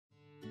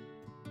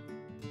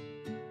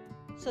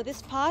So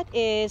this pot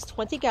is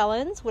 20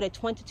 gallons with a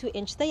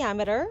 22-inch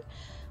diameter.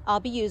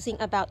 I'll be using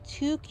about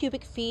 2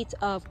 cubic feet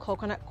of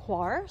coconut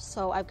coir.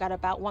 So I've got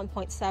about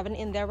 1.7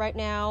 in there right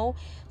now.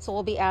 So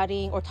we'll be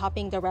adding or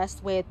topping the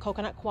rest with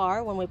coconut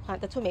coir when we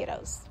plant the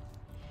tomatoes.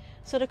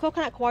 So the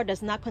coconut coir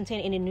does not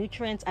contain any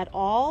nutrients at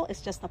all.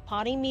 It's just a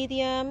potting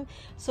medium.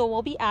 So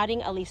we'll be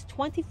adding at least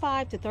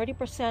 25 to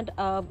 30%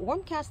 of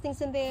worm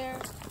castings in there.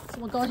 So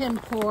we'll go ahead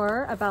and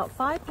pour about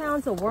 5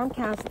 pounds of worm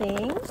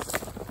castings.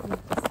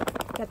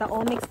 Get that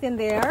all mixed in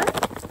there.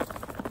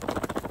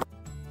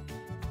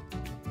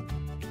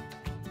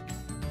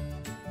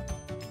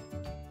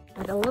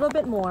 Add a little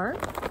bit more.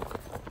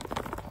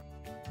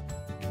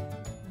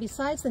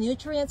 Besides the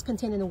nutrients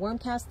contained in the worm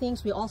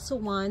castings, we also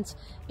want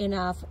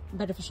enough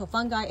beneficial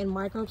fungi and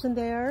microbes in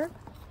there,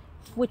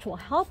 which will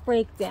help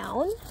break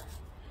down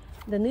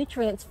the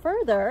nutrients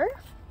further,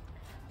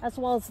 as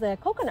well as the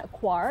coconut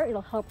coir.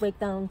 It'll help break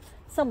down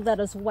some of that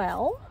as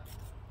well.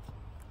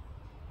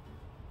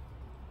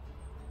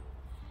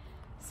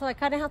 So I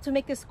kind of have to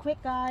make this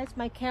quick, guys.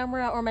 My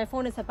camera or my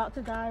phone is about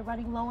to die,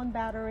 running low on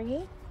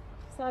battery.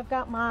 So I've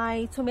got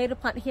my tomato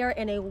plant here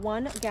in a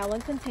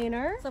 1-gallon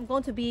container. So I'm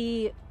going to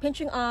be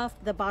pinching off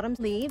the bottom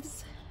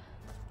leaves.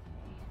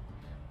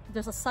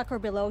 There's a sucker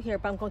below here,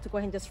 but I'm going to go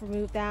ahead and just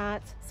remove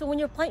that. So when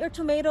you plant your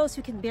tomatoes,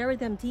 you can bury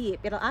them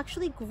deep. It'll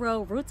actually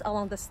grow roots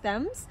along the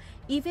stems,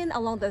 even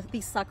along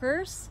these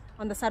suckers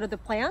on the side of the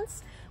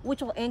plants,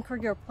 which will anchor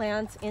your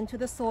plants into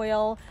the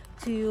soil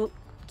to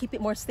keep it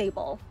more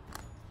stable.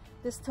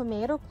 This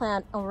tomato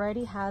plant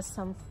already has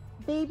some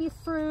baby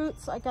fruit,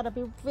 so I gotta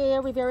be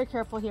very, very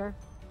careful here.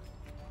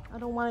 I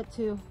don't want it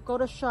to go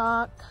to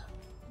shock.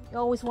 You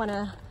always want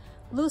to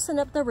loosen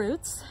up the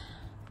roots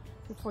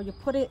before you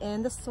put it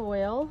in the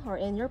soil or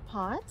in your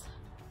pot.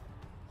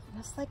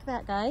 Just like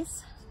that,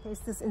 guys. Place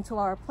this into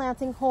our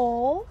planting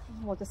hole.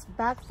 We'll just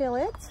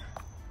backfill it.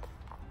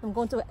 I'm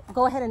going to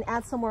go ahead and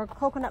add some more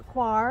coconut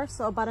coir,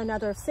 so about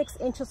another 6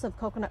 inches of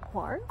coconut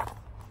coir.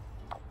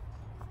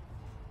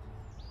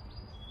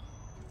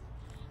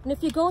 And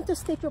if you're going to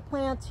stick your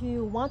plant,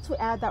 you want to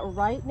add that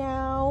right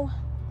now.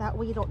 That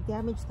way you don't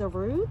damage the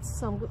roots.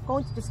 So I'm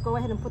going to just go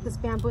ahead and put this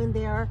bamboo in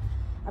there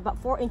about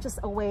 4 inches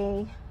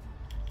away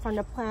from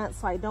the plant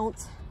so I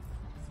don't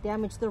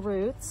damage the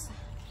roots.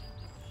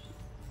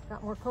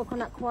 Got more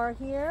coconut coir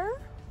here.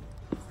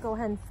 Let's go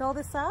ahead and fill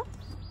this up.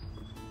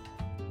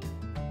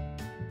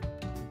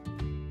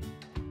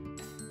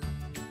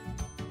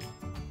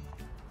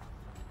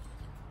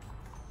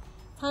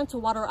 Time to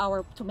water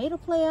our tomato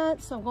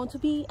plant. So I'm going to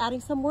be adding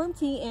some worm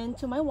tea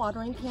into my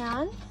watering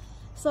can.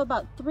 So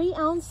about 3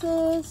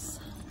 ounces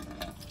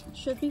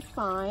should be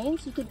fine.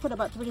 So you can put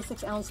about 3 to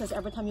 6 ounces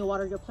every time you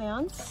water your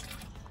plants.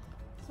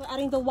 So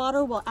adding the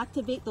water will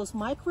activate those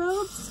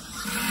microbes.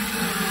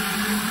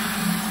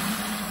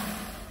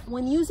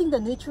 When using the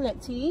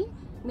nutrient tea,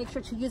 make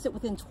sure to use it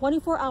within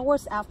 24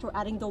 hours after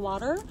adding the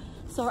water.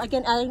 So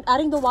again,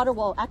 adding the water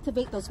will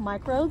activate those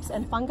microbes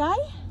and fungi.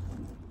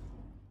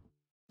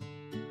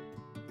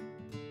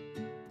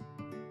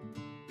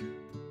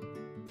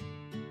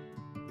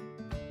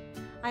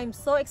 I'm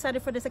so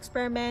excited for this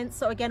experiment.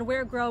 So again,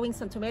 we're growing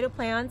some tomato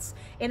plants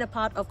in a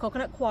pot of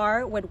coconut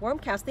coir with worm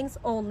castings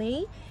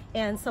only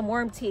and some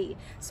worm tea.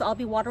 So I'll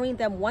be watering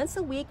them once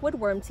a week with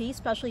worm tea,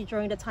 especially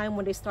during the time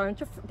when they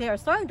are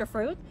starting to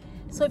fruit.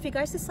 So if you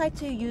guys decide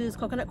to use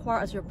coconut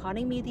coir as your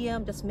potting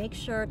medium, just make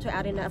sure to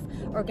add enough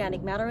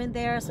organic matter in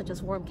there, such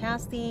as worm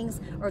castings,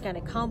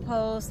 organic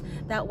compost.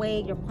 That way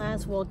your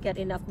plants will get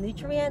enough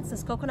nutrients,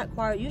 since coconut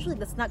coir usually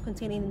does not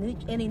contain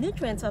any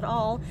nutrients at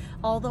all.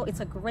 Although it's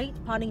a great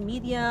potting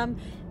medium,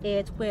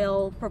 it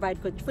will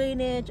provide good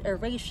drainage,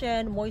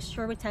 aeration,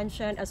 moisture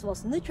retention, as well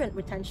as nutrient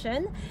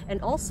retention.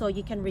 And also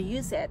you can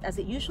reuse it, as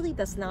it usually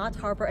does not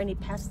harbor any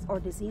pests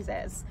or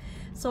diseases.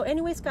 So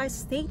anyways, guys,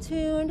 stay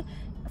tuned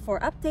for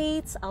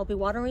updates. I'll be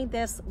watering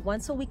this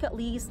once a week at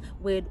least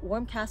with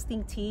worm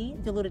casting tea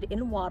diluted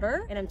in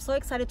water. And I'm so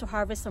excited to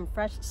harvest some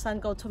fresh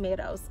sun-go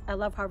tomatoes. I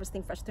love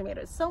harvesting fresh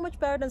tomatoes. So much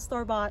better than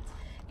store-bought.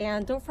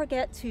 And don't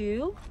forget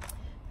to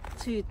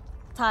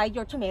tie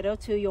your tomato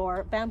to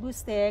your bamboo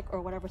stick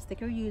or whatever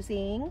stick you're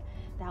using.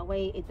 That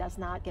way it does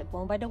not get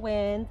blown by the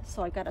wind.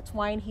 So I got a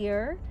twine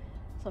here.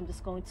 So I'm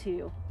just going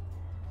to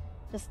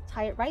just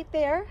tie it right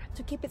there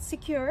to keep it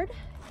secured.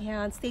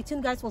 And stay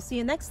tuned, guys. We'll see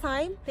you next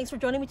time. Thanks for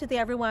joining me today,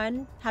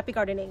 everyone. Happy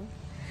gardening.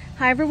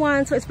 Hi,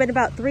 everyone. So it's been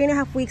about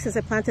 3.5 weeks since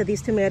I planted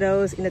these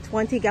tomatoes in the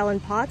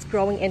 20-gallon pots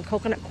growing in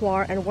coconut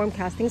coir and worm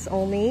castings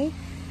only.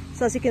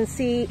 So as you can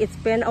see, it's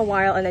been a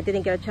while and I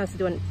didn't get a chance to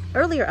do an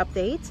earlier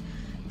update.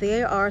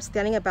 They are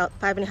standing about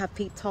 5.5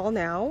 feet tall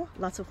now.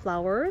 Lots of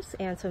flowers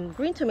and some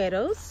green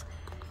tomatoes.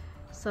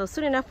 So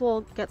soon enough,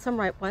 we'll get some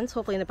ripe ones,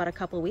 hopefully in about a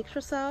couple of weeks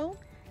or so.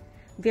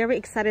 Very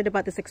excited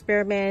about this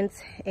experiment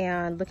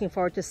and looking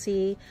forward to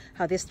see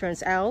how this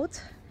turns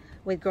out.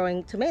 with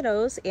growing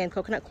tomatoes in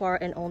coconut coir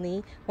and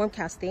only worm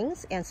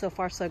castings, and so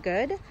far so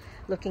good.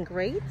 Looking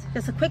great.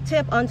 Just a quick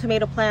tip on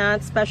tomato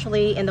plants,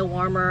 especially in the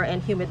warmer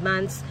and humid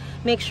months.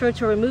 Make sure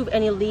to remove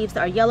any leaves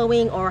that are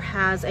yellowing or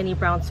has any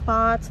brown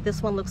spots.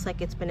 This one looks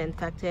like it's been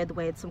infected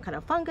with some kind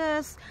of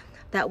fungus.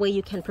 That way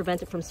you can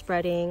prevent it from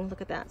spreading.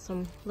 Look at that,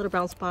 some little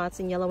brown spots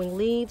and yellowing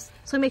leaves.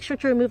 So make sure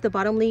to remove the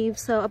bottom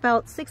leaves. So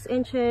about 6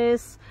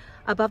 inches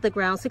above the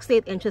ground, 6 to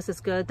 8 inches is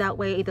good. That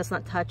way it does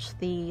not touch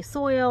the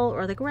soil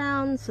or the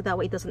ground. So that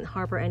way it doesn't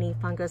harbor any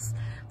fungus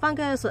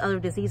or other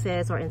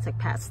diseases or insect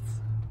pests.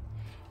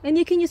 And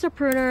you can use a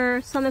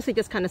pruner. Sometimes they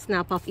just kind of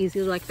snap off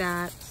easily like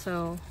that.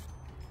 So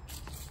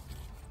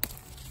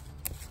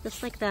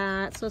just like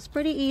that. So it's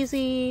pretty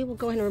easy. We'll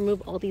go ahead and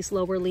remove all these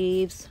lower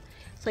leaves.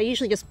 So I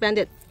usually just bend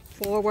it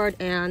forward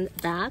and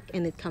back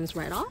and it comes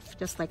right off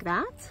just like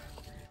that.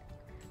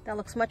 That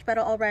looks much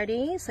better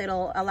already, so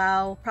it'll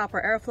allow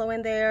proper airflow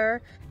in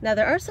there. Now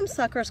there are some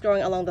suckers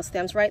growing along the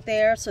stems right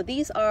there. So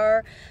these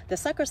are the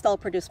suckers that will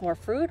produce more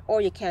fruit,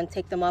 or you can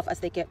take them off as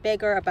they get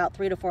bigger, about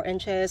 3 to 4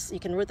 inches. You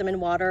can root them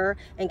in water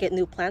and get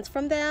new plants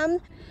from them.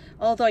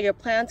 Although your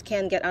plants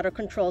can get out of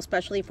control,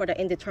 especially for the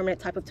indeterminate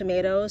type of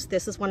tomatoes.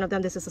 This is one of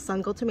them. This is a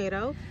sun gold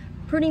tomato.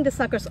 Pruning the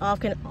suckers off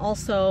can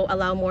also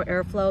allow more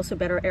airflow, so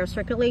better air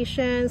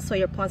circulation, so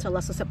your plants are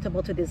less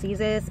susceptible to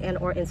diseases and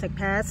or insect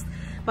pests.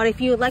 But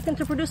if you would like them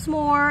to produce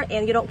more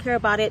and you don't care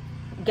about it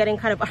getting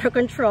kind of out of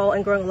control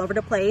and growing all over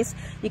the place,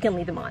 you can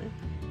leave them on.